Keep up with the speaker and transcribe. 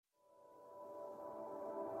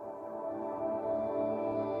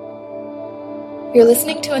You're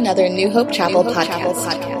listening to another New Hope Chapel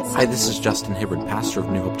podcast. Hi, this is Justin Hibbard, pastor of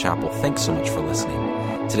New Hope Chapel. Thanks so much for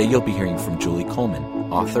listening. Today you'll be hearing from Julie Coleman,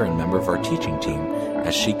 author and member of our teaching team,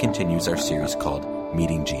 as she continues our series called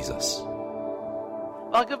Meeting Jesus.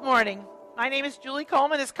 Well, good morning. My name is Julie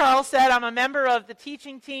Coleman. As Carl said, I'm a member of the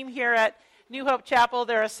teaching team here at New Hope Chapel.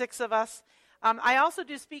 There are 6 of us. I also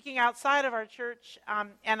do speaking outside of our church,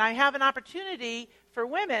 and I have an opportunity for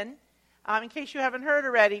women. In case you haven't heard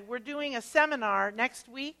already, we're doing a seminar next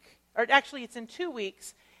week, or actually it's in 2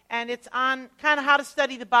 weeks, and it's on kind of how to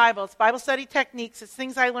study the Bible. It's Bible study techniques. It's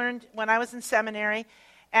things I learned when I was in seminary,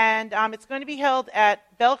 and it's going to be held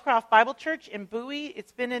at Bellcroft Bible Church in Bowie.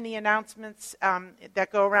 It's been in the announcements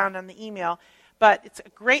that go around on the email, but it's a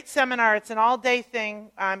great seminar. It's an all-day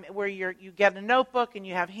thing where you get a notebook and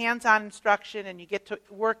you have hands-on instruction and you get to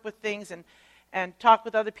work with things and talk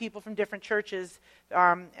with other people from different churches.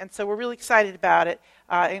 And so we're really excited about it.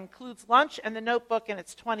 It includes lunch and the notebook, and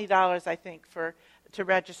it's $20, I think, to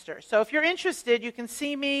register. So if you're interested, you can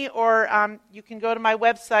see me, or you can go to my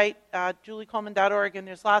website, juliecoleman.org, and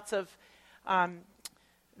there's lots of,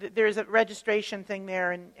 there's a registration thing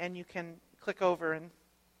there, and you can click over and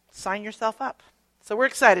sign yourself up. So we're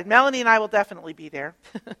excited. Melanie and I will definitely be there.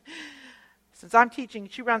 Since I'm teaching,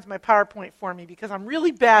 she runs my PowerPoint for me because I'm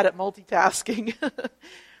really bad at multitasking.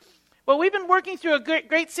 Well, we've been working through a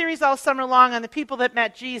great series all summer long on the people that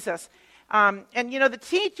met Jesus. And, you know, the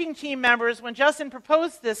teaching team members, when Justin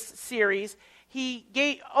proposed this series,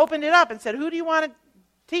 he opened it up and said, who do you want to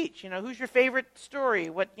teach? You know, who's your favorite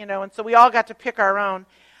story? And so we all got to pick our own.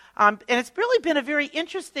 And it's really been a very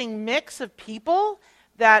interesting mix of people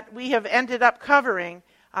that we have ended up covering.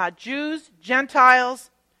 Jews,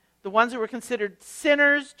 Gentiles, the ones who were considered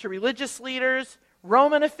sinners, to religious leaders,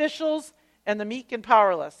 Roman officials, and the meek and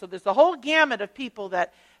powerless. So there's a whole gamut of people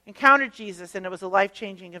that encountered Jesus, and it was a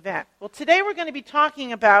life-changing event. Well, today we're going to be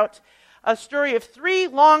talking about a story of 3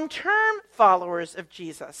 long-term followers of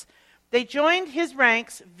Jesus. They joined his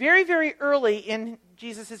ranks very, very early in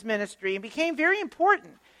Jesus' ministry and became very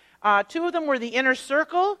important. 2 of them were the inner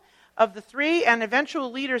circle of the 3 and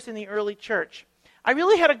eventual leaders in the early church. I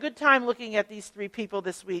really had a good time looking at these 3 people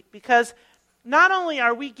this week because not only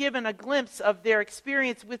are we given a glimpse of their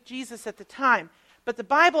experience with Jesus at the time, but the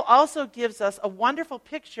Bible also gives us a wonderful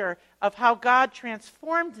picture of how God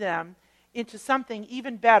transformed them into something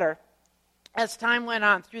even better as time went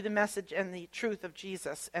on through the message and the truth of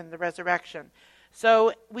Jesus and the resurrection.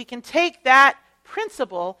 So we can take that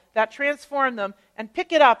principle that transformed them and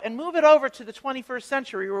pick it up and move it over to the 21st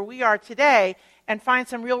century where we are today and find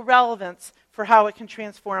some real relevance for how it can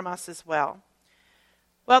transform us as well.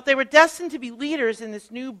 Well, they were destined to be leaders in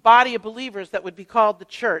this new body of believers that would be called the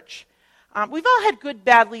church. We've all had good,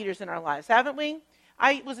 bad leaders in our lives, haven't we?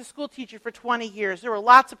 I was a school teacher for 20 years. There were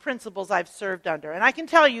lots of principals I've served under. And I can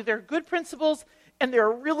tell you there are good principals and there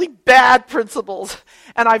are really bad principals.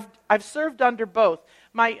 And I've served under both.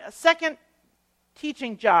 My second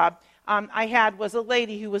teaching job I had was a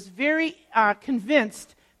lady who was very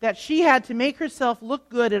convinced that she had to make herself look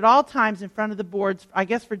good at all times in front of the boards, I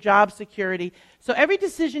guess for job security. So every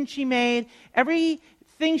decision she made,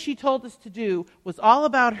 everything she told us to do was all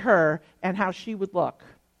about her and how she would look.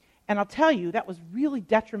 And I'll tell you, that was really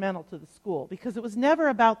detrimental to the school because it was never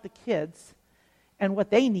about the kids and what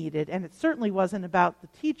they needed, and it certainly wasn't about the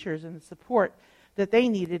teachers and the support that they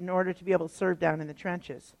needed in order to be able to serve down in the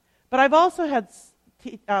trenches. But I've also had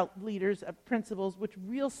leaders, principals with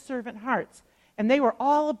real servant hearts. And they were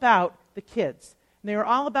all about the kids. And they were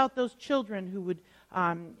all about those children who would,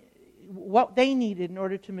 what they needed in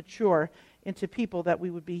order to mature into people that we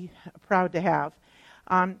would be proud to have.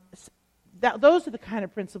 Those are the kind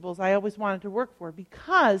of principles I always wanted to work for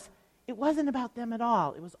because it wasn't about them at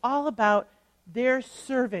all. It was all about their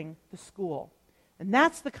serving the school. And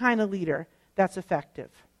that's the kind of leader that's effective.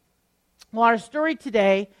 Well, our story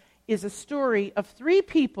today is a story of 3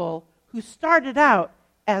 people who started out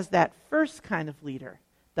as that first kind of leader,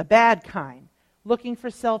 the bad kind, looking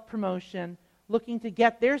for self-promotion, looking to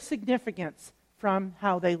get their significance from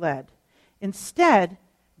how they led. Instead,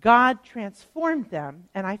 God transformed them,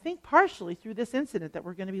 and I think partially through this incident that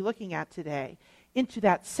we're going to be looking at today, into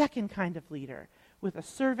that second kind of leader with a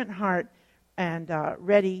servant heart and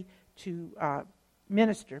ready to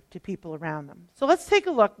minister to people around them. So let's take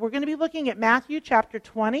a look. We're going to be looking at Matthew chapter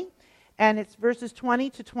 20. And it's verses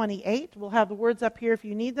 20 to 28. We'll have the words up here if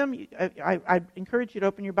you need them. I encourage you to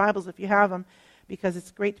open your Bibles if you have them, because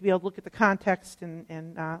it's great to be able to look at the context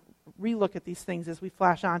and re-look at these things as we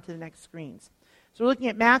flash on to the next screens. So we're looking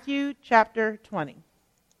at Matthew chapter 20.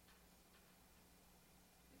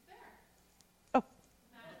 Oh,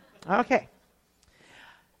 okay.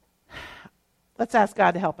 Let's ask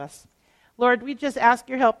God to help us. Lord, we just ask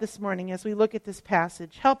your help this morning as we look at this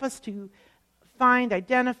passage. Help us to find,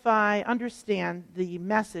 identify, understand the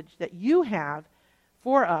message that you have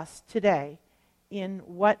for us today in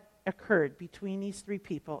what occurred between these three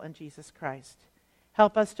people and Jesus Christ.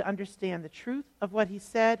 Help us to understand the truth of what he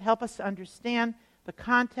said. Help us to understand the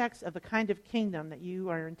context of the kind of kingdom that you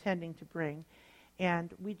are intending to bring.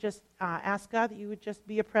 And we just ask, God, that you would just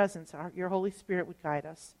be a presence. Your Holy Spirit would guide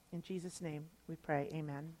us. In Jesus' name we pray.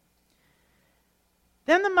 Amen.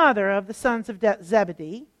 Then the mother of the sons of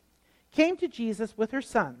Zebedee came to Jesus with her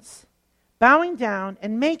sons, bowing down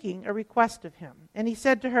and making a request of him. And he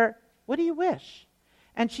said to her, "What do you wish?"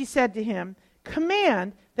 And she said to him,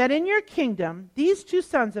 "Command that in your kingdom these two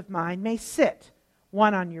sons of mine may sit,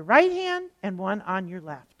 one on your right hand and one on your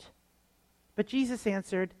left." But Jesus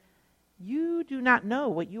answered, "You do not know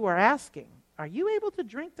what you are asking. Are you able to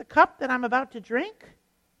drink the cup that I'm about to drink?"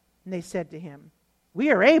 And they said to him,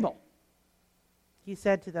 "We are able." He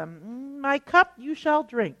said to them, "My cup you shall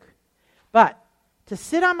drink. But to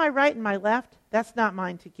sit on my right and my left, that's not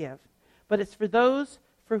mine to give. But it's for those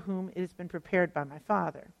for whom it has been prepared by my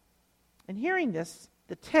Father." And hearing this,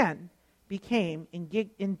 the 10 became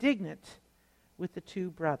indignant with the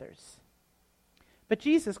two brothers. But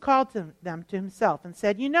Jesus called them to himself and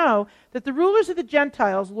said, "You know that the rulers of the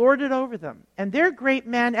Gentiles lord it over them, and their great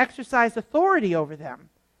men exercise authority over them.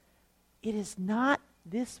 It is not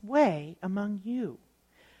this way among you.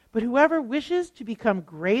 But whoever wishes to become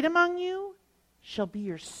great among you shall be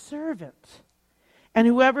your servant. And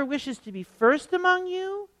whoever wishes to be first among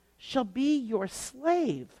you shall be your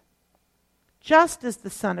slave. Just as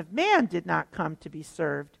the Son of Man did not come to be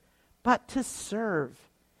served, but to serve,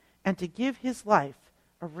 and to give his life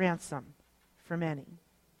a ransom for many."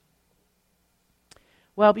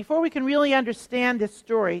 Well, before we can really understand this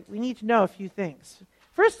story, we need to know a few things.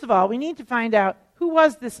 First of all, we need to find out who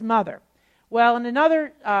was this mother. Well, in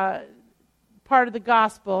another part of the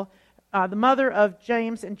gospel, the mother of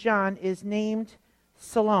James and John is named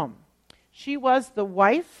Salome. She was the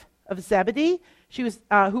wife of Zebedee,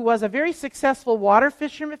 who was a very successful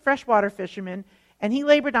freshwater fisherman, and he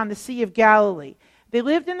labored on the Sea of Galilee. They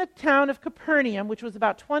lived in the town of Capernaum, which was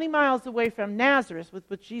about 20 miles away from Nazareth, which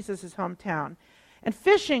was Jesus' hometown. And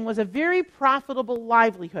fishing was a very profitable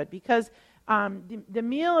livelihood because the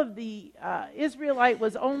meal of the Israelite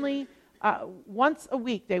was only once a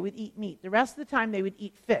week they would eat meat. The rest of the time they would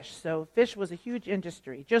eat fish. So fish was a huge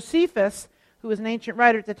industry. Josephus, who was an ancient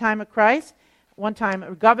writer at the time of Christ, one time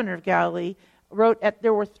a governor of Galilee, wrote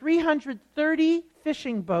there were 330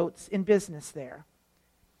 fishing boats in business there.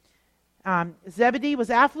 Zebedee was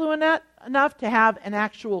affluent enough to have an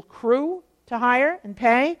actual crew to hire and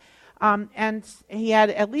pay, and he had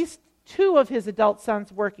at least 2 of his adult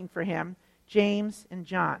sons working for him, James and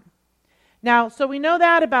John. Now, so we know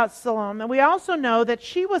that about Salome, and we also know that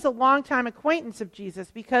she was a longtime acquaintance of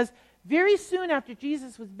Jesus because very soon after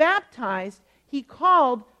Jesus was baptized, he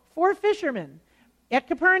called 4 fishermen at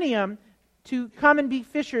Capernaum to come and be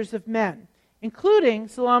fishers of men, including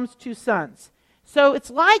Salome's 2 sons. So it's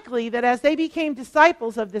likely that as they became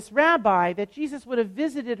disciples of this rabbi, that Jesus would have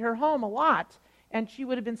visited her home a lot, and she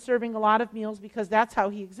would have been serving a lot of meals because that's how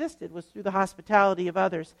he existed, was through the hospitality of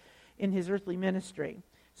others in his earthly ministry.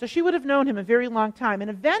 So she would have known him a very long time. And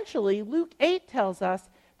eventually, Luke 8 tells us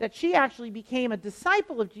that she actually became a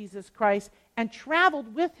disciple of Jesus Christ and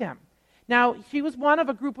traveled with him. Now, she was one of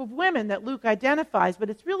a group of women that Luke identifies, but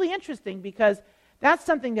it's really interesting because that's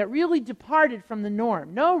something that really departed from the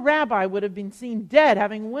norm. No rabbi would have been seen dead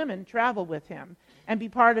having women travel with him and be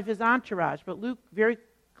part of his entourage, but Luke very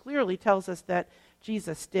clearly tells us that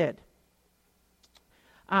Jesus did.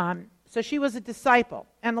 So she was a disciple.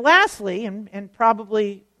 And lastly, and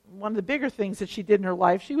probably one of the bigger things that she did in her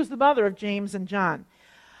life, she was the mother of James and John.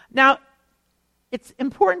 Now, it's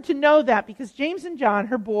important to know that because James and John,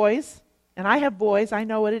 her boys, and I have boys, I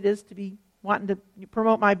know what it is to be wanting to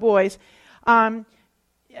promote my boys.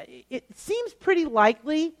 It seems pretty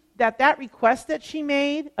likely that request that she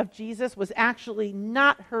made of Jesus was actually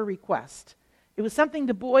not her request. It was something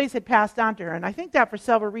the boys had passed on to her, and I think that for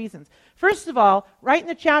several reasons. First of all, right in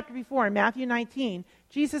the chapter before, in Matthew 19,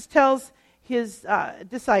 Jesus tells his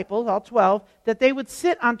disciples, all 12, that they would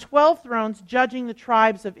sit on 12 thrones judging the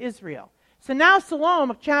tribes of Israel. So now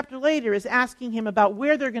Salome, a chapter later, is asking him about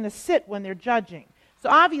where they're going to sit when they're judging. So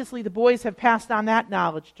obviously the boys have passed on that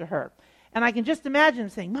knowledge to her. And I can just imagine him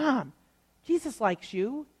saying, "Mom, Jesus likes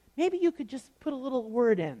you. Maybe you could just put a little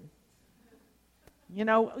word in. You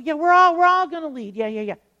know, yeah, we're all going to lead.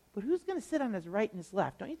 Yeah. But who's going to sit on his right and his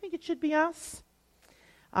left? Don't you think it should be us?"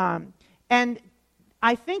 And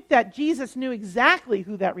I think that Jesus knew exactly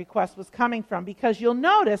who that request was coming from, because you'll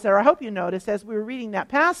notice, or I hope you notice as we were reading that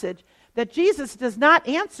passage, that Jesus does not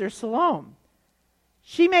answer Salome.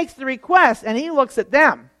 She makes the request, and he looks at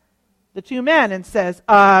them, the two men, and says,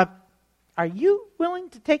 are you willing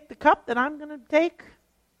to take the cup that I'm going to take?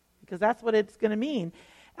 Because that's what it's going to mean.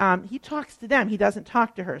 He talks to them. He doesn't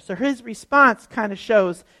talk to her. So his response kind of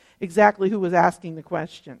shows exactly who was asking the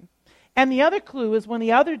question. And the other clue is when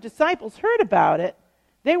the other disciples heard about it,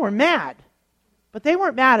 they were mad. But they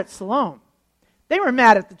weren't mad at Salome. They were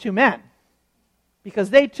mad at the two men, because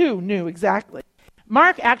they too knew exactly.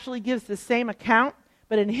 Mark actually gives the same account,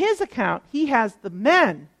 but in his account, he has the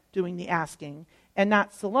men doing the asking and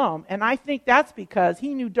not Salome. And I think that's because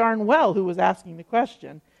he knew darn well who was asking the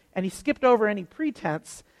question, and he skipped over any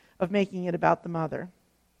pretense of making it about the mother.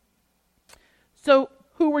 So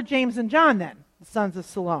who were James and John then, the sons of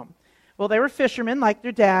Salome? Well, they were fishermen like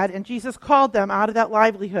their dad, and Jesus called them out of that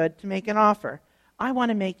livelihood to make an offer. I want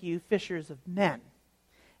to make you fishers of men.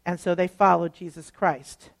 And so they followed Jesus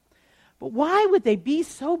Christ. But why would they be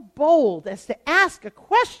so bold as to ask a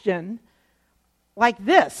question like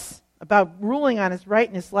this about ruling on his right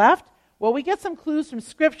and his left? Well, we get some clues from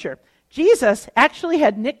Scripture. Jesus actually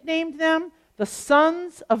had nicknamed them the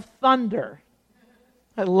sons of thunder.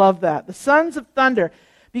 I love that. The sons of thunder,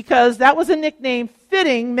 because that was a nickname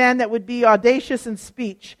fitting men that would be audacious in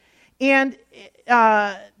speech. And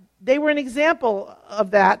they were an example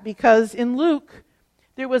of that, because in Luke,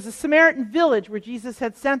 there was a Samaritan village where Jesus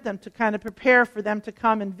had sent them to kind of prepare for them to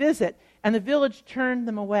come and visit, and the village turned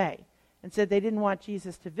them away and said they didn't want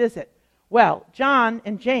Jesus to visit. Well, John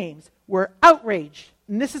and James were outraged,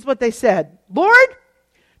 and this is what they said: Lord,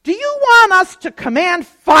 do you want us to command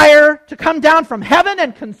fire to come down from heaven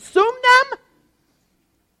and consume them?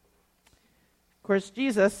 Of course,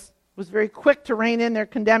 Jesus was very quick to rein in their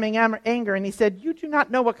condemning anger, and he said, you do not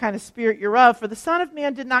know what kind of spirit you're of, for the Son of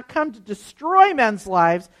Man did not come to destroy men's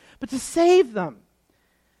lives, but to save them.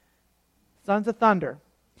 Sons of thunder.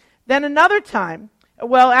 Then another time,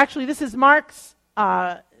 well, actually, this is Mark's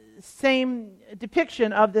same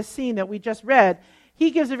depiction of this scene that we just read. He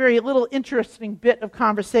gives a very little interesting bit of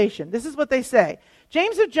conversation. This is what they say.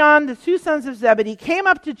 James and John, the two sons of Zebedee, came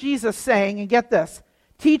up to Jesus saying, and get this,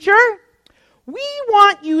 Teacher, we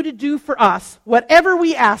want you to do for us whatever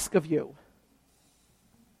we ask of you.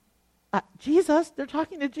 Jesus, they're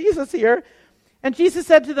talking to Jesus here. And Jesus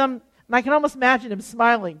said to them, and I can almost imagine him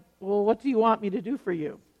smiling, well, what do you want me to do for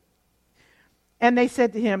you? And they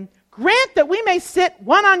said to him, grant that we may sit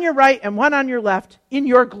one on your right and one on your left in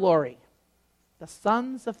your glory. The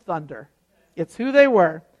sons of thunder. It's who they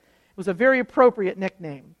were. It was a very appropriate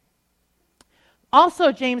nickname.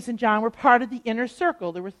 Also, James and John were part of the inner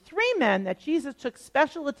circle. There were three men that Jesus took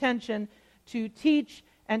special attention to teach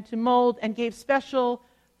and to mold, and gave special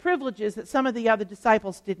privileges that some of the other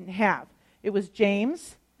disciples didn't have. It was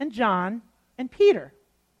James and John and Peter.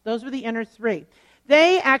 Those were the inner three.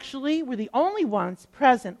 They actually were the only ones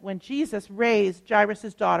present when Jesus raised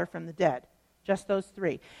Jairus' daughter from the dead. Just those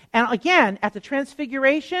three. And again, at the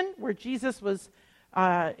Transfiguration, where Jesus was,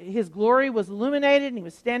 his glory was illuminated and he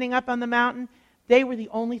was standing up on the mountain, they were the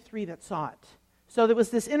only three that saw it. So there was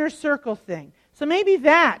this inner circle thing. So maybe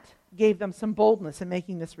that gave them some boldness in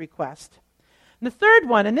making this request. And the third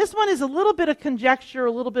one, and this one is a little bit of conjecture,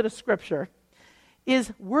 a little bit of scripture,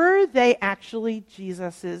 is were they actually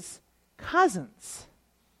Jesus' cousins?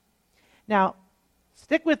 Now,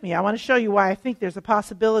 stick with me. I want to show you why I think there's a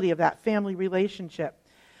possibility of that family relationship.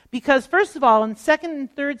 Because first of all, in 2nd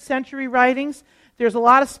and 3rd century writings, there's a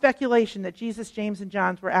lot of speculation that Jesus, James, and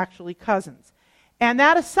John were actually cousins. And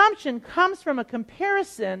that assumption comes from a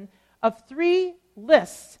comparison of 3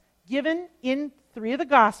 lists given in 3 of the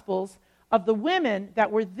Gospels of the women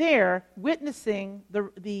that were there witnessing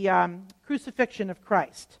the crucifixion of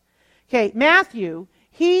Christ. Okay, Matthew,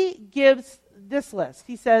 he gives this list.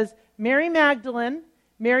 He says, Mary Magdalene,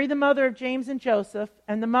 Mary the mother of James and Joseph,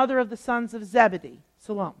 and the mother of the sons of Zebedee,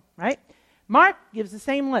 Salome, right? Mark gives the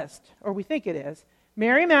same list, or we think it is.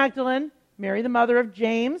 Mary Magdalene, Mary the mother of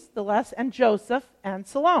James, the less, and Joseph, and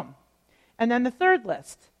Salome. And then the third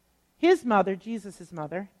list, his mother, Jesus'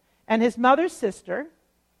 mother, and his mother's sister,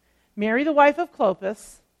 Mary the wife of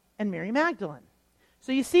Clopas, and Mary Magdalene.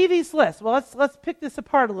 So you see these lists. Well, let's pick this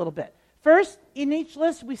apart a little bit. First, in each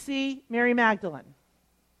list, we see Mary Magdalene.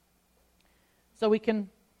 So we can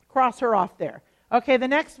cross her off there. Okay, the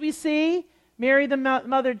next we see Mary the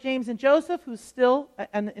mother of James and Joseph, who's still,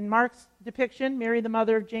 and in Mark's depiction, Mary the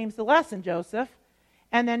mother of James the less and Joseph.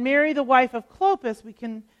 And then Mary the wife of Clopas, we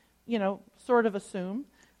can, sort of assume,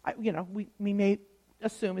 we may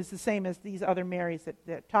assume is the same as these other Marys that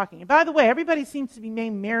they're talking. And by the way, everybody seems to be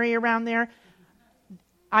named Mary around there.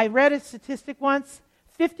 I read a statistic once,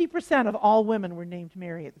 50% of all women were named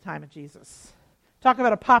Mary at the time of Jesus. Talk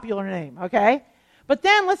about a popular name, okay? But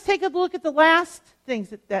then let's take a look at the last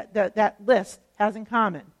things that list has in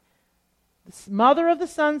common. The mother of the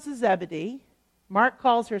sons of Zebedee, Mark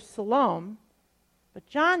calls her Salome, but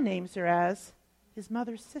John names her as his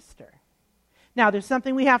mother's sister. Now, there's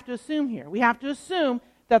something we have to assume here. We have to assume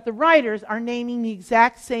that the writers are naming the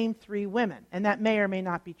exact same three women, and that may or may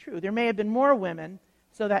not be true. There may have been more women,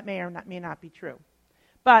 so that may or may not be true.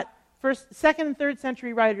 But second and third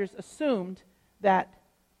century writers assumed that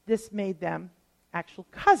this made them actual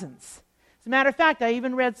cousins. As a matter of fact, I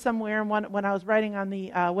even read somewhere when I was writing on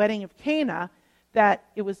the wedding of Cana that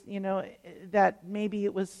it was, that maybe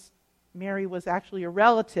Mary was actually a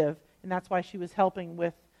relative, and that's why she was helping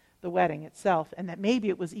with the wedding itself, and that maybe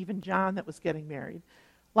it was even John that was getting married.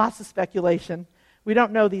 Lots of speculation. We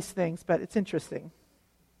don't know these things, but it's interesting.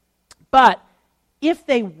 But if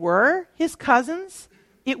they were his cousins,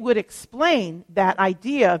 it would explain that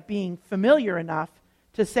idea of being familiar enough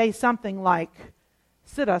to say something like,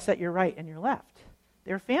 sit us at your right and your left.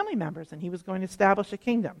 They're family members, and he was going to establish a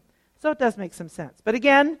kingdom. So it does make some sense. But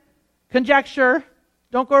again, conjecture.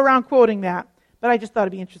 Don't go around quoting that. But I just thought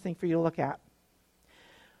it'd be interesting for you to look at.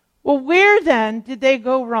 Well, where then did they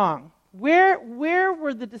go wrong? Where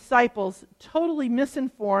were the disciples totally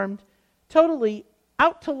misinformed, totally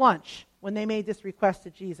out to lunch when they made this request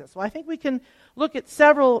to Jesus? Well, I think we can look at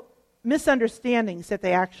several misunderstandings that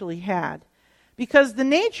they actually had. Because the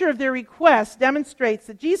nature of their request demonstrates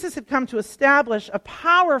that Jesus had come to establish a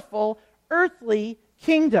powerful earthly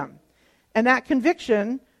kingdom. And that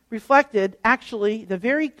conviction reflected actually the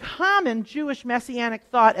very common Jewish messianic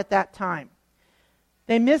thought at that time.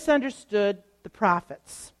 They misunderstood the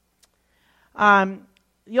prophets.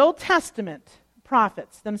 The Old Testament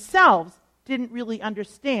prophets themselves didn't really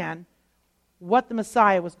understand what the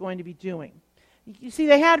Messiah was going to be doing. You see,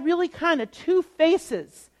 they had really kind of two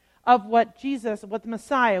faces of what the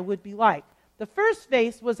Messiah would be like. The first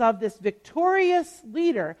face was of this victorious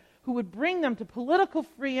leader who would bring them to political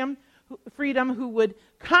freedom, who would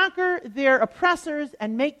conquer their oppressors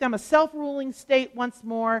and make them a self-ruling state once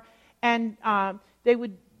more, and he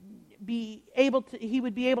would be able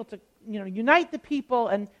to unite the people,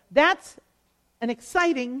 and that's an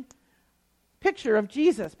exciting picture of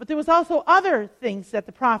Jesus. But there was also other things that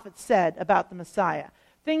the prophets said about the Messiah.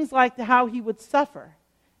 Things like how he would suffer,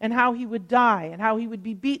 and how he would die, and how he would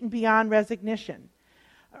be beaten beyond recognition.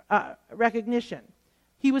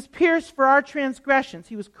 He was pierced for our transgressions.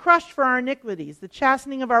 He was crushed for our iniquities. The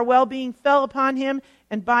chastening of our well-being fell upon him,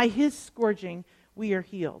 and by his scourging we are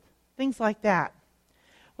healed. Things like that.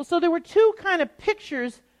 Well, so there were two kind of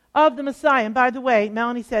pictures of the Messiah. And by the way,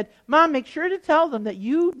 Melanie said, Mom, make sure to tell them that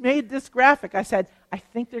you made this graphic. I said, I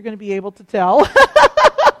think they're going to be able to tell.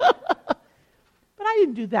 But I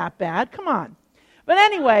didn't do that bad. Come on. But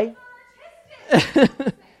anyway,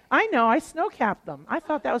 I know, I snow-capped them. I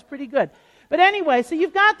thought that was pretty good. But anyway, so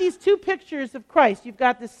you've got these two pictures of Christ. You've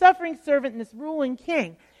got this suffering servant and this ruling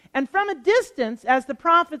king. And from a distance, as the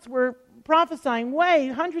prophets were prophesying way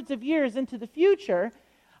hundreds of years into the future,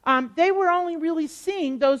 they were only really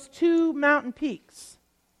seeing those two mountain peaks.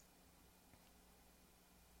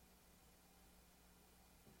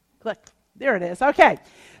 Click. There it is. Okay.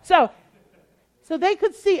 So they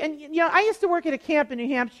could see, and I used to work at a camp in New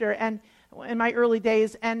Hampshire, and in my early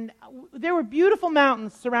days, and there were beautiful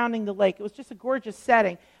mountains surrounding the lake. It was just a gorgeous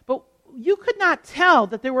setting. But you could not tell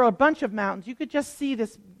that there were a bunch of mountains. You could just see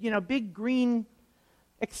this, big green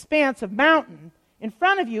expanse of mountain in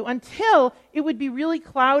front of you until it would be really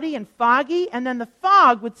cloudy and foggy, and then the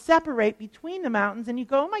fog would separate between the mountains, and you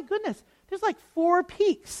go, oh my goodness, there's like 4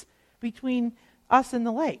 peaks between us and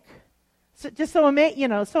the lake. So just so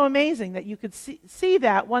amazing that you could see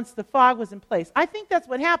that once the fog was in place. I think that's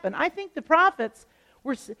what happened. I think the prophets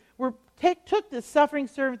took this suffering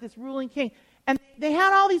servant, this ruling king, and they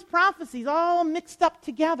had all these prophecies all mixed up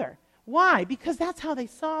together. Why? Because that's how they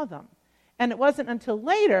saw them. And it wasn't until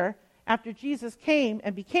later, after Jesus came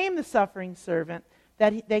and became the suffering servant,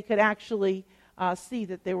 that they could actually see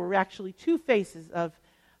that there were actually two faces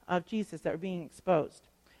of Jesus that were being exposed.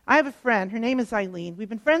 I have a friend. Her name is Eileen. We've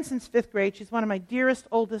been friends since 5th grade. She's one of my dearest,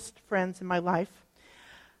 oldest friends in my life.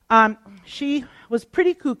 She was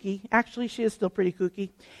pretty kooky. Actually, she is still pretty kooky.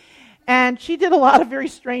 And she did a lot of very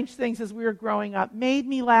strange things as we were growing up. Made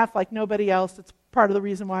me laugh like nobody else. It's part of the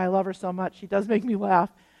reason why I love her so much. She does make me laugh.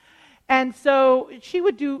 And so she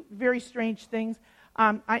would do very strange things.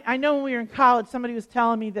 I know when we were in college, somebody was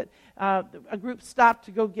telling me that a group stopped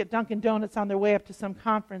to go get Dunkin' Donuts on their way up to some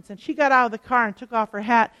conference, and she got out of the car and took off her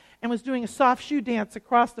hat and was doing a soft shoe dance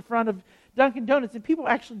across the front of Dunkin' Donuts, and people were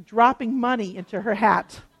actually dropping money into her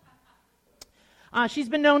hat. She's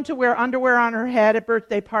been known to wear underwear on her head at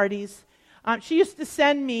birthday parties. She used to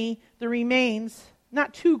send me the remains,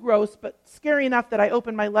 not too gross, but scary enough that I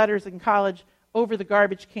opened my letters in college over the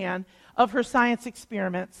garbage can, of her science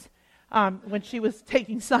experiments. When she was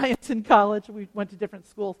taking science in college, we went to different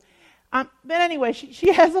schools. But anyway,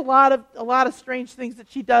 she has a lot of strange things that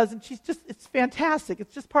she does, and it's fantastic.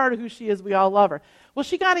 It's just part of who she is. We all love her. Well,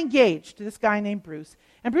 she got engaged to this guy named Bruce.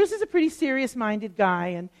 And Bruce is a pretty serious-minded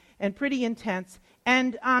guy and pretty intense.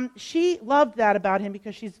 And she loved that about him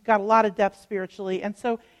because she's got a lot of depth spiritually. And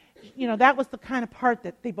so, that was the kind of part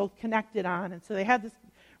that they both connected on. And so they had this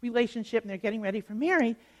relationship, and they're getting ready for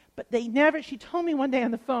marriage. But she told me one day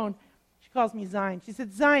on the phone, she calls me Zine. She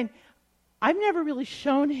said, Zine, I've never really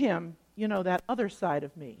shown him, that other side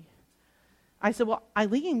of me. I said, well,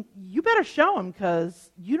 Eileen, you better show him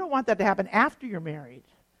because you don't want that to happen after you're married.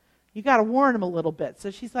 You got to warn him a little bit.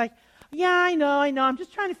 So she's like, yeah, I know. I'm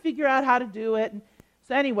just trying to figure out how to do it. And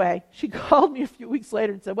so anyway, she called me a few weeks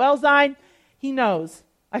later and said, well, Zine, he knows.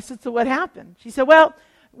 I said, so what happened? She said, well,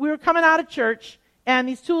 we were coming out of church, and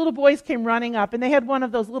these two little boys came running up, and they had one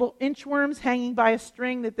of those little inchworms hanging by a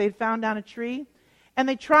string that they'd found down a tree. And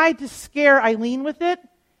they tried to scare Eileen with it,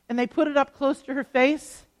 and they put it up close to her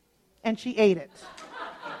face, and she ate it.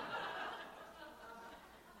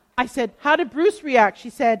 I said, how did Bruce react? She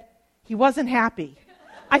said, he wasn't happy.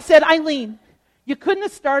 I said, Eileen, you couldn't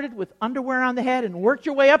have started with underwear on the head and worked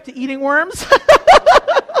your way up to eating worms?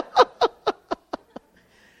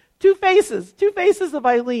 Two faces of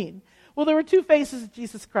Eileen. Well, there were two faces of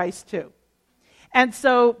Jesus Christ, too. And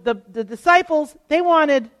so the disciples, they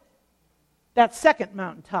wanted that second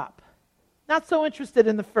mountaintop. Not so interested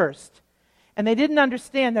in the first. And they didn't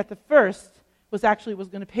understand that the first was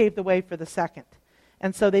going to pave the way for the second.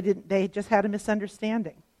 And so they just had a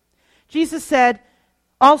misunderstanding. Jesus said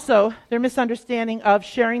also their misunderstanding of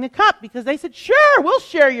sharing the cup, because they said, sure, we'll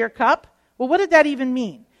share your cup. Well, what did that even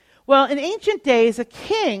mean? Well, in ancient days, a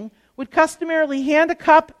king would customarily hand a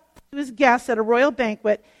cup to his guests at a royal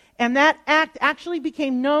banquet, and that act actually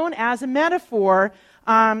became known as a metaphor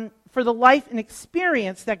for the life and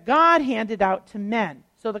experience that God handed out to men.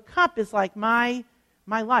 So the cup is like my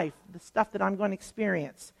life, the stuff that I'm going to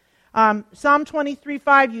experience. Psalm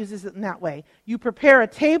 23:5 uses it in that way. You prepare a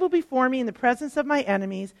table before me in the presence of my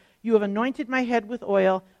enemies. You have anointed my head with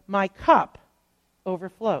oil. My cup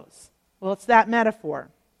overflows. Well, it's that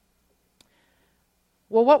metaphor.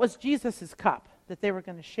 Well, what was Jesus' cup that they were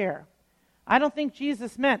going to share? I don't think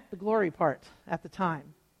Jesus meant the glory part at the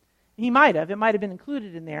time. He might have. It might have been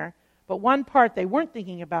included in there. But one part they weren't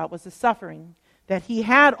thinking about was the suffering that he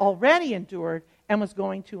had already endured and was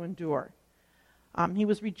going to endure. He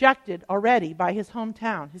was rejected already by his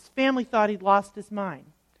hometown. His family thought he'd lost his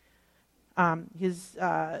mind.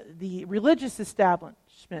 The religious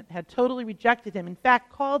establishment had totally rejected him. In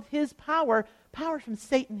fact, called his power from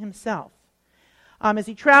Satan himself. As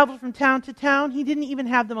he traveled from town to town, he didn't even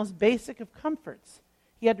have the most basic of comforts.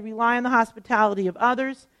 He had to rely on the hospitality of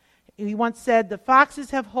others. He once said, the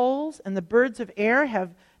foxes have holes and the birds of air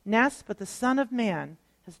have nests, but the Son of Man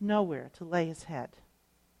has nowhere to lay his head.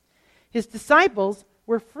 His disciples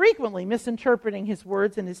were frequently misinterpreting his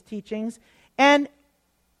words and his teachings, and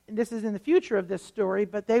this is in the future of this story,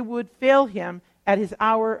 but they would fail him at his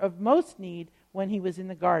hour of most need when he was in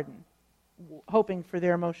the garden, hoping for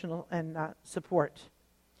their emotional and support.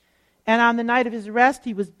 And on the night of his arrest,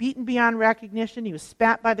 he was beaten beyond recognition. He was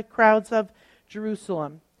spat by the crowds of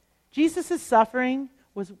Jerusalem. Jesus' suffering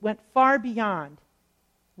went far beyond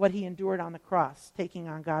what he endured on the cross, taking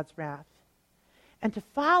on God's wrath. And to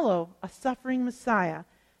follow a suffering Messiah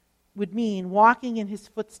would mean walking in his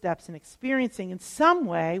footsteps and experiencing in some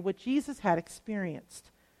way what Jesus had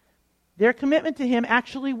experienced. Their commitment to him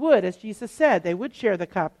actually would, as Jesus said, they would share the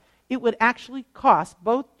cup. It would actually cost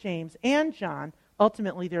both James and John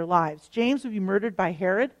ultimately their lives. James would be murdered by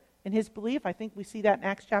Herod in his belief. I think we see that in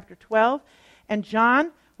Acts chapter 12. And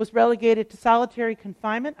John was relegated to solitary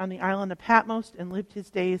confinement on the island of Patmos and lived his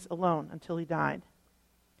days alone until he died.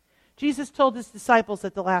 Jesus told his disciples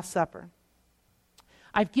at the Last Supper,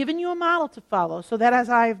 I've given you a model to follow so that as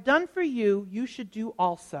I have done for you, you should do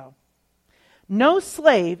also. No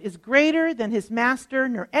slave is greater than his master,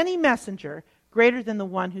 nor any messenger greater than the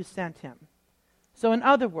one who sent him. So in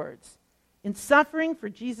other words, in suffering for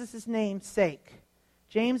Jesus' name's sake,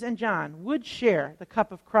 James and John would share the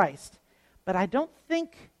cup of Christ, but I don't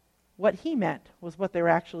think what he meant was what they were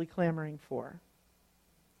actually clamoring for.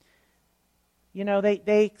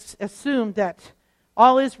 They assumed that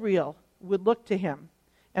all Israel would look to him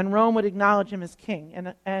and Rome would acknowledge him as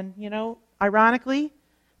king. And ironically,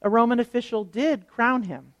 a Roman official did crown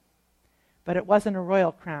him, but it wasn't a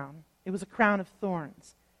royal crown. It was a crown of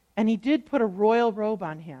thorns. And he did put a royal robe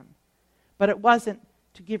on him, but it wasn't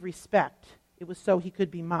to give respect. It was so he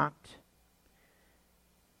could be mocked.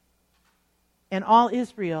 And all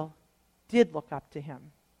Israel did look up to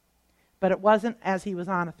him, but it wasn't as he was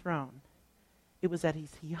on a throne. It was that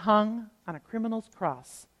he hung on a criminal's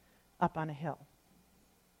cross up on a hill.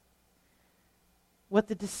 What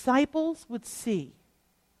the disciples would see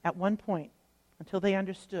at one point, until they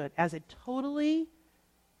understood, as a totally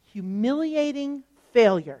humiliating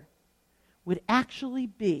failure, would actually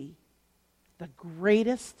be the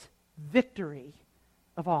greatest victory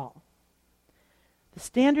of all. The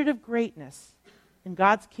standard of greatness in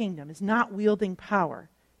God's kingdom is not wielding power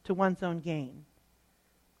to one's own gain.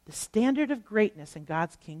 The standard of greatness in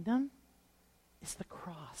God's kingdom is the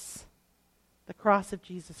cross of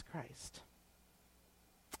Jesus Christ.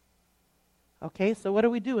 Okay, so what do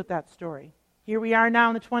we do with that story? Here we are now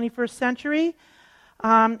in the 21st century.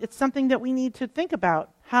 It's something that we need to think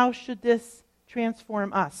about. How should this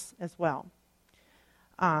transform us as well?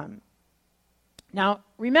 Now,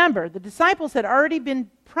 remember, the disciples had already been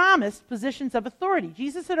promised positions of authority.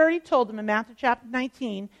 Jesus had already told them in Matthew chapter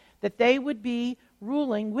 19 that they would be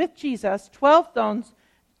ruling with Jesus 12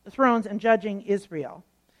 thrones and judging Israel.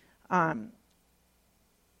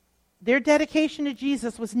 Their dedication to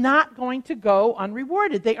Jesus was not going to go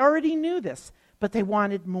unrewarded. They already knew this, but they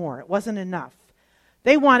wanted more. It wasn't enough.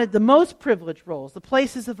 They wanted the most privileged roles, the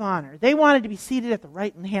places of honor. They wanted to be seated at the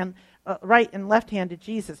right and left hand of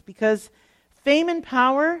Jesus, because fame and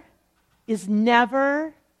power is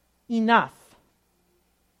never enough.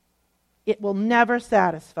 It will never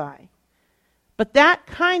satisfy. But that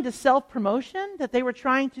kind of self-promotion that they were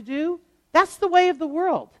trying to do, that's the way of the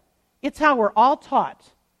world. It's how we're all taught.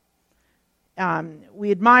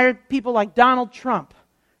 We admire people like Donald Trump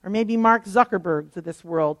or maybe Mark Zuckerberg of this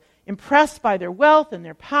world, impressed by their wealth and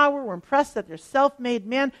their power. We're impressed that they're self-made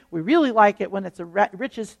men. We really like it when it's a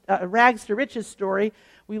rags to riches story.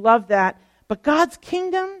 We love that. But God's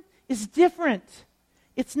kingdom is different.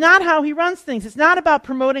 It's not how he runs things. It's not about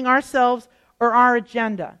promoting ourselves or our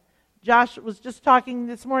agenda. Josh was just talking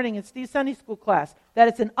this morning in Steve's Sunday school class that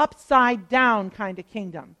it's an upside-down kind of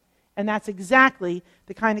kingdom. And that's exactly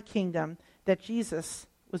the kind of kingdom that Jesus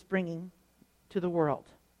was bringing to the world.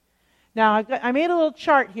 Now, I made a little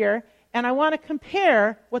chart here, and I want to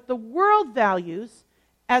compare what the world values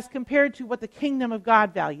as compared to what the kingdom of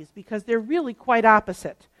God values, because they're really quite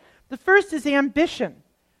opposite. The first is ambition.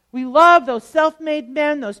 We love those self-made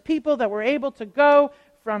men, those people that were able to go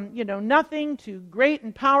from, nothing to great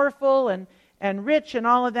and powerful and rich and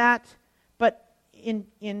all of that. But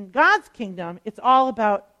in God's kingdom, it's all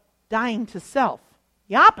about dying to self.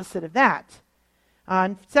 The opposite of that.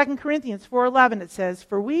 In 2 Corinthians 4:11 it says,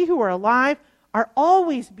 "For we who are alive are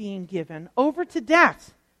always being given over to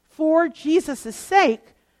death for Jesus'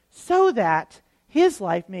 sake, so that his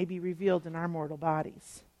life may be revealed in our mortal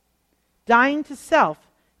bodies." Dying to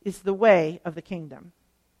self is the way of the kingdom.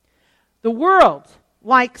 The world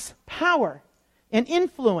likes power and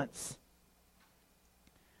influence.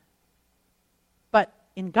 But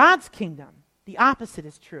in God's kingdom, the opposite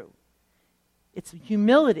is true. It's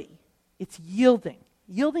humility. It's yielding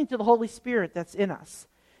to the Holy Spirit that's in us.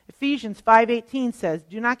 Ephesians 5:18 says,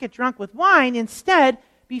 "Do not get drunk with wine. Instead,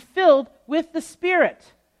 be filled with the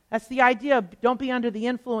Spirit." That's the idea of don't be under the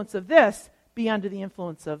influence of this, be under the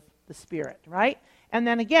influence of the Spirit, right? And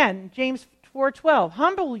then again, James 4:12,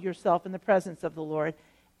 "Humble yourself in the presence of the Lord,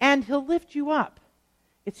 and he'll lift you up."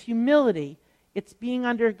 It's humility. It's being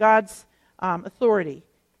under God's authority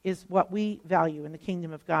is what we value in the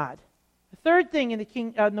kingdom of God. The third thing in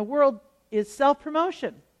the world is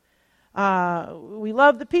self-promotion. We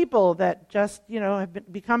love the people that just,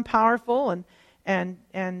 have become powerful and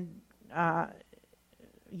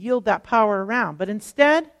yield that power around. But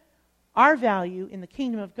instead, our value in the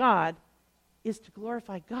kingdom of God is to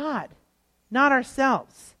glorify God, not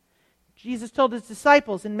ourselves. Jesus told his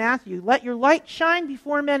disciples in Matthew, "Let your light shine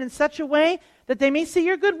before men in such a way that they may see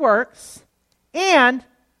your good works and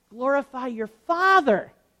glorify your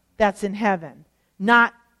Father that's in heaven,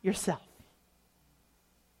 not yourself."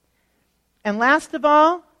 And last of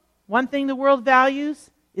all, one thing the world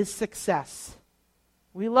values is success.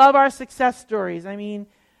 We love our success stories. I mean,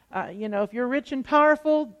 if you're rich and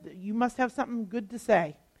powerful, you must have something good to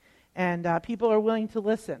say. And people are willing to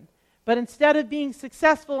listen. But instead of being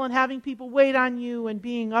successful and having people wait on you and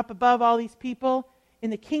being up above all these people, in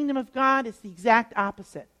the kingdom of God, it's the exact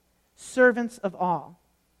opposite. servants of all.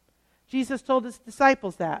 Jesus told his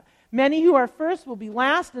disciples that. Many who are first will be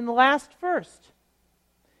last, and the last first.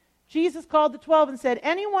 Jesus called the 12 and said,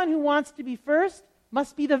 anyone who wants to be first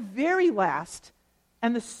must be the very last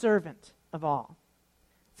and the servant of all.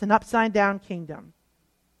 It's an upside-down kingdom.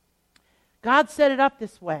 God set it up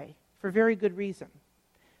this way for very good reason.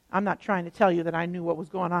 I'm not trying to tell you that I knew what was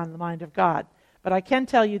going on in the mind of God, but I can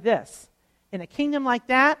tell you this. In a kingdom like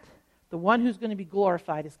that, the one who's going to be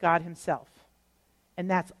glorified is God himself. And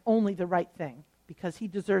that's only the right thing, because he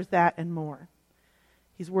deserves that and more.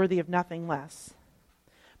 He's worthy of nothing less.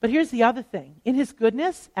 But here's the other thing. In his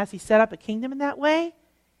goodness, as he set up a kingdom in that way,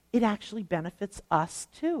 it actually benefits us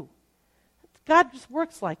too. God just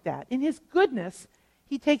works like that. In his goodness,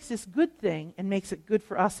 he takes this good thing and makes it good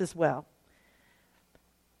for us as well.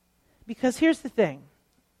 Because here's the thing.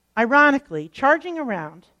 Ironically, charging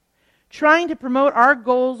around, trying to promote our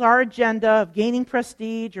goals, our agenda of gaining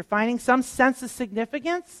prestige or finding some sense of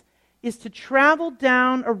significance is to travel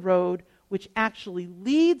down a road which actually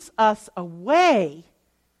leads us away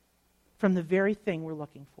from the very thing we're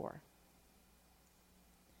looking for.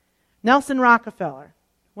 Nelson Rockefeller,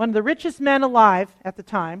 one of the richest men alive at the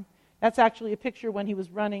time. That's actually a picture when he was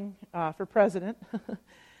running for president,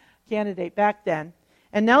 candidate back then.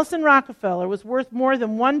 And Nelson Rockefeller was worth more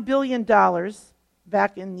than $1 billion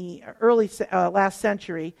back in the early last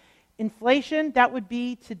century. Inflation, that would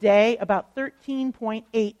be today about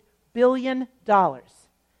 $13.8 billion.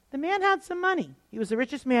 The man had some money. He was the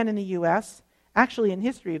richest man in the U.S., actually in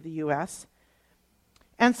history of the U.S.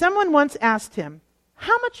 And someone once asked him,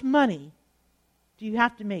 how much money do you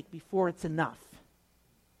have to make before it's enough?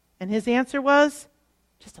 And his answer was,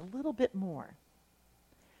 just a little bit more.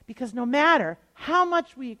 Because no matter how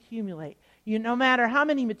much we accumulate, no matter how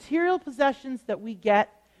many material possessions that we get,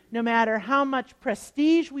 no matter how much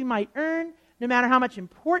prestige we might earn, no matter how much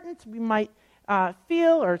importance we might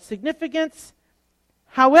feel or significance,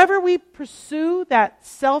 however we pursue that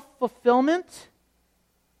self-fulfillment,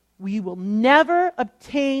 we will never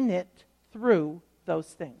obtain it through those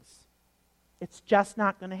things. It's just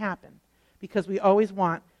not going to happen because we always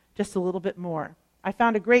want just a little bit more. I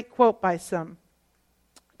found a great quote by some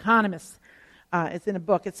economists. It's in a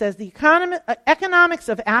book. It says, the economics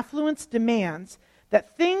of affluence demands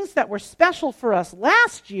that things that were special for us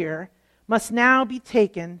last year must now be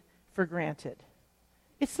taken for granted.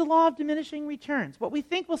 It's the law of diminishing returns. What we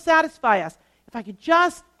think will satisfy us, if I could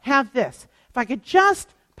just have this, if I could just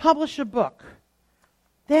publish a book,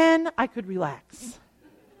 then I could relax.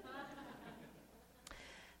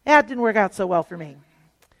 That didn't work out so well for me,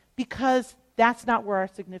 because that's not where our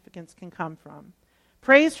significance can come from.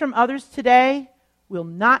 Praise from others today will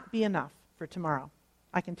not be enough for tomorrow.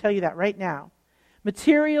 I can tell you that right now.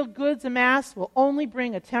 Material goods amassed will only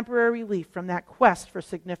bring a temporary relief from that quest for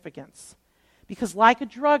significance. Because like a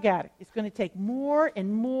drug addict, it's going to take more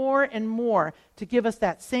and more and more to give us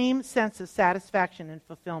that same sense of satisfaction and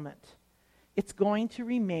fulfillment. It's going to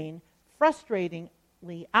remain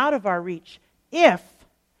frustratingly out of our reach if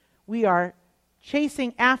we are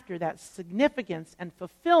chasing after that significance and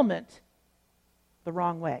fulfillment the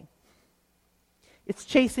wrong way. It's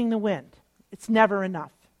chasing the wind. It's never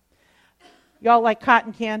enough. Y'all like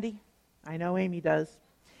cotton candy? I know Amy does.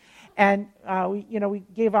 And we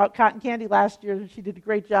gave out cotton candy last year, and she did a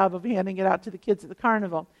great job of handing it out to the kids at the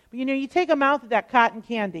carnival. But you take a mouth of that cotton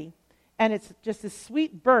candy, and it's just a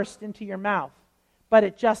sweet burst into your mouth. But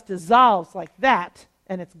it just dissolves like that,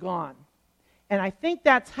 and it's gone. And I think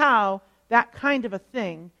that's how that kind of a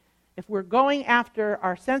thing, if we're going after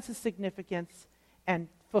our sense of significance and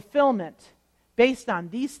fulfillment based on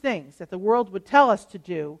these things that the world would tell us to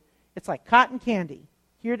do, it's like cotton candy.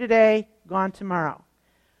 Here today, gone tomorrow.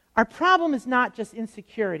 Our problem is not just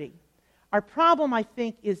insecurity. Our problem, I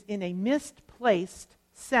think, is in a misplaced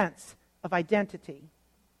sense of identity.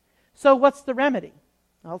 So what's the remedy?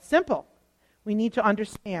 Well, it's simple. We need to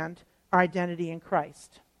understand our identity in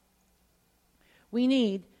Christ. We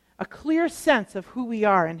need a clear sense of who we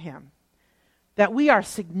are in Him, that we are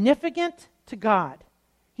significant to God.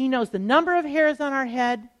 He knows the number of hairs on our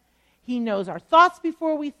head. He knows our thoughts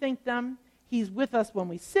before we think them. He's with us when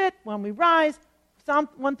we sit, when we rise. Psalm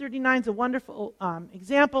 139 is a wonderful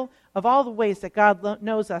example of all the ways that God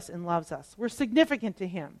knows us and loves us. We're significant to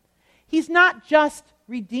Him. He's not just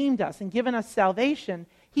redeemed us and given us salvation.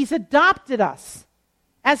 He's adopted us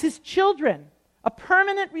as His children, a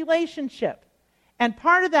permanent relationship. And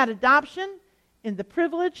part of that adoption and the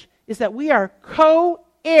privilege is that we are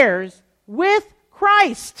co-heirs with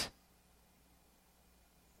Christ.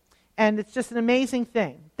 And it's just an amazing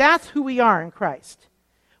thing. That's who we are in Christ.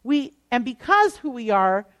 And because who we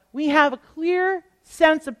are, we have a clear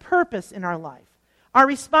sense of purpose in our life. Our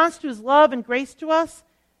response to his love and grace to us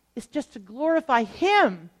is just to glorify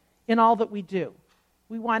him in all that we do.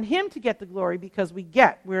 We want him to get the glory because we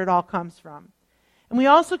get where it all comes from. And we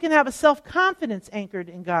also can have a self-confidence anchored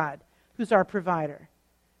in God, who's our provider.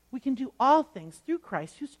 We can do all things through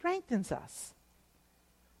Christ who strengthens us.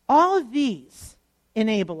 All of these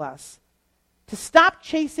enable us to stop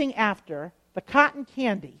chasing after the cotton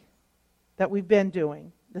candy that we've been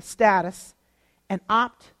doing, the status, and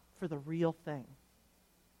opt for the real thing.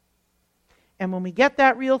 And when we get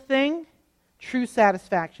that real thing, true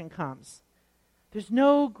satisfaction comes. There's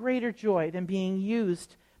no greater joy than being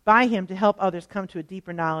used by him to help others come to a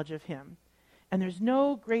deeper knowledge of him. And there's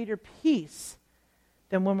no greater peace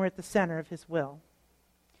than when we're at the center of his will.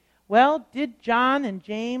 Well, did John and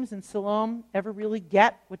James and Salome ever really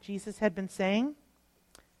get what Jesus had been saying?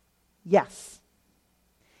 Yes.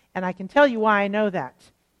 And I can tell you why I know that.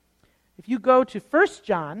 If you go to 1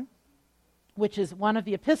 John, which is one of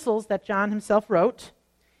the epistles that John himself wrote,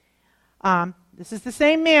 this is the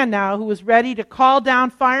same man now who was ready to call down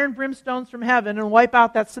fire and brimstones from heaven and wipe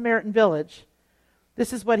out that Samaritan village.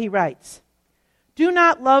 This is what he writes. Do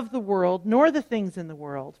not love the world, nor the things in the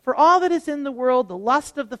world. For all that is in the world, the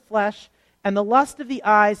lust of the flesh, and the lust of the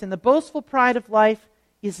eyes, and the boastful pride of life,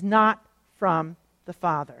 is not from the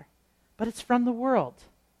Father, but it's from the world.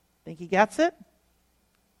 Think he gets it?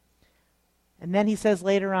 And then he says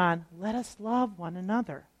later on, let us love one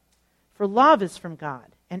another. For love is from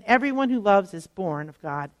God, and everyone who loves is born of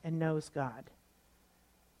God and knows God.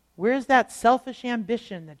 Where's that selfish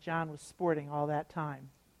ambition that John was sporting all that time?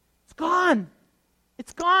 It's gone.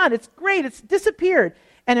 It's gone. It's great. It's disappeared.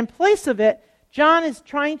 And in place of it, John is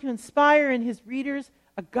trying to inspire in his readers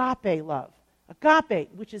agape love. Agape,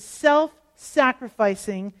 which is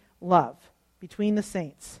self-sacrificing love between the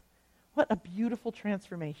saints. What a beautiful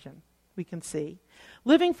transformation we can see.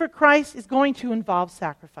 Living for Christ is going to involve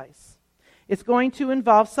sacrifice. It's going to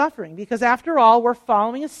involve suffering because after all, we're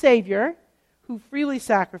following a Savior who freely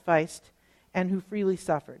sacrificed and who freely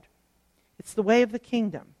suffered. It's the way of the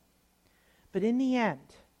kingdom. But in the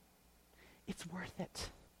end, it's worth it.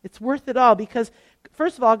 It's worth it all because,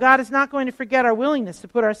 first of all, God is not going to forget our willingness to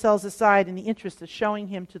put ourselves aside in the interest of showing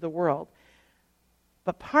him to the world.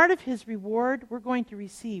 But part of his reward we're going to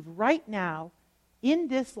receive right now in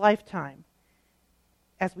this lifetime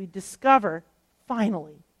as we discover,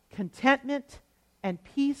 finally, contentment and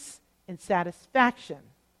peace and satisfaction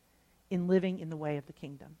in living in the way of the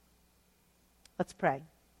kingdom. Let's pray.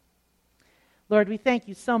 Lord, we thank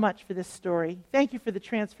you so much for this story. Thank you for the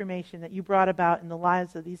transformation that you brought about in the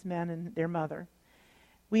lives of these men and their mother.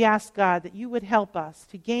 We ask, God, that you would help us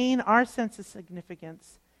to gain our sense of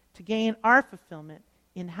significance, to gain our fulfillment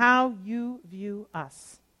in how you view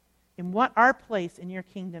us, in what our place in your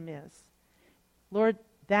kingdom is. Lord,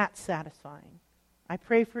 that's satisfying. I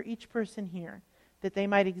pray for each person here that they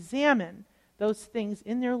might examine those things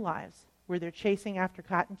in their lives where they're chasing after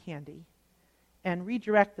cotton candy and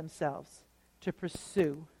redirect themselves to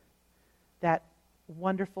pursue that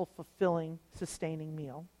wonderful, fulfilling, sustaining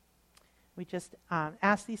meal. We just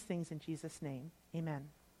ask these things in Jesus' name. Amen.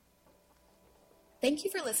 Thank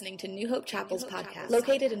you for listening to New Hope Chapel's podcast.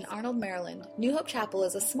 Located in Arnold, Maryland, New Hope Chapel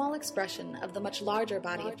is a small expression of the much larger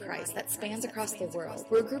body of Christ that spans across the world.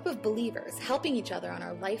 We're a group of believers helping each other on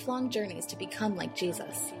our lifelong journeys to become like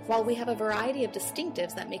Jesus. While we have a variety of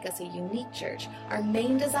distinctives that make us a unique church, our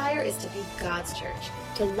main desire is to be God's church,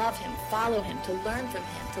 to love him, follow him, to learn from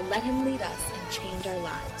him, to let him lead us and change our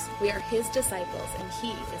lives. We are his disciples and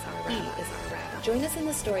he is our rabbi. Join us in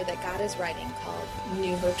the story that God is writing called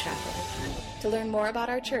New Hope Chapel. To learn more about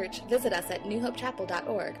our church, visit us at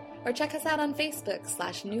newhopechapel.org or check us out on Facebook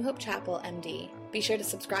 /New Hope Chapel MD. Be sure to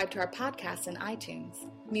subscribe to our podcast in iTunes.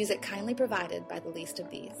 Music kindly provided by the least of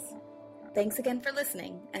these. Thanks again for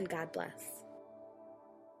listening, and God bless.